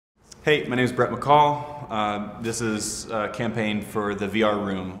Hey, my name is Brett McCall. This is a campaign for the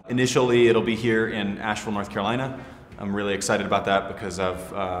VRooom. Initially, it'll be here in Asheville, North Carolina. I'm really excited about that because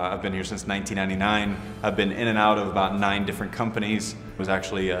I've been here since 1999. I've been in and out of about 9 different companies. I was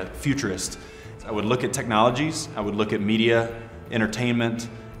actually a futurist. I would look at technologies, I would look at media, entertainment,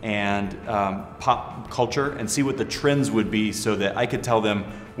 and pop culture and see what the trends would be so that I could tell them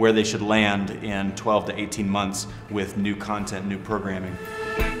where they should land in 12 to 18 months with new content, new programming.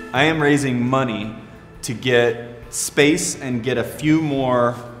 I am raising money to get space and get a few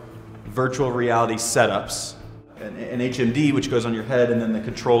more virtual reality setups. An HMD, which goes on your head, and then the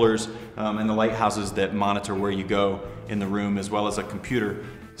controllers and the lighthouses that monitor where you go in the room, as well as a computer,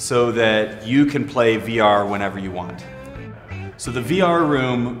 so that you can play VR whenever you want. So the VR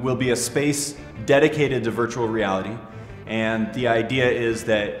room will be a space dedicated to virtual reality, and the idea is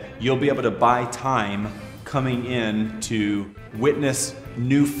that you'll be able to buy time coming in to witness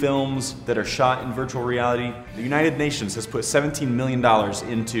new films that are shot in virtual reality. The United Nations has put $17 million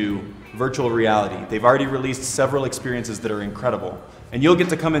into virtual reality. They've already released several experiences that are incredible. And you'll get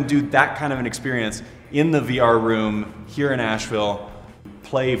to come and do that kind of an experience in the VR room here in Asheville,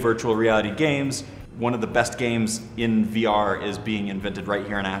 play virtual reality games. One of the best games in VR is being invented right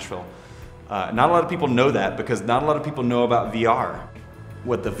here in Asheville. Not a lot of people know that because not a lot of people know about VR.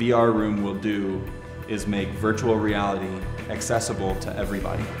 What the VR room will do is make virtual reality accessible to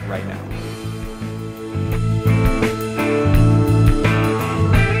everybody right now.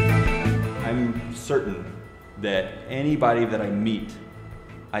 I'm certain that anybody that I meet,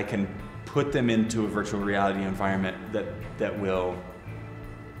 I can put them into a virtual reality environment that will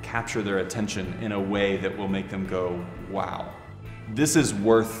capture their attention in a way that will make them go, wow. This is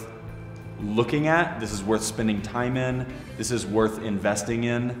worth looking at, this is worth spending time in, this is worth investing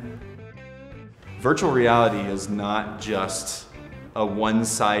in. Virtual reality is not just a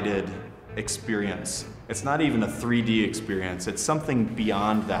one-sided experience. It's not even a 3D experience. It's something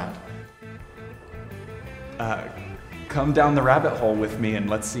beyond that. Come down the rabbit hole with me and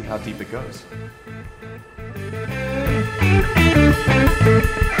let's see how deep it goes.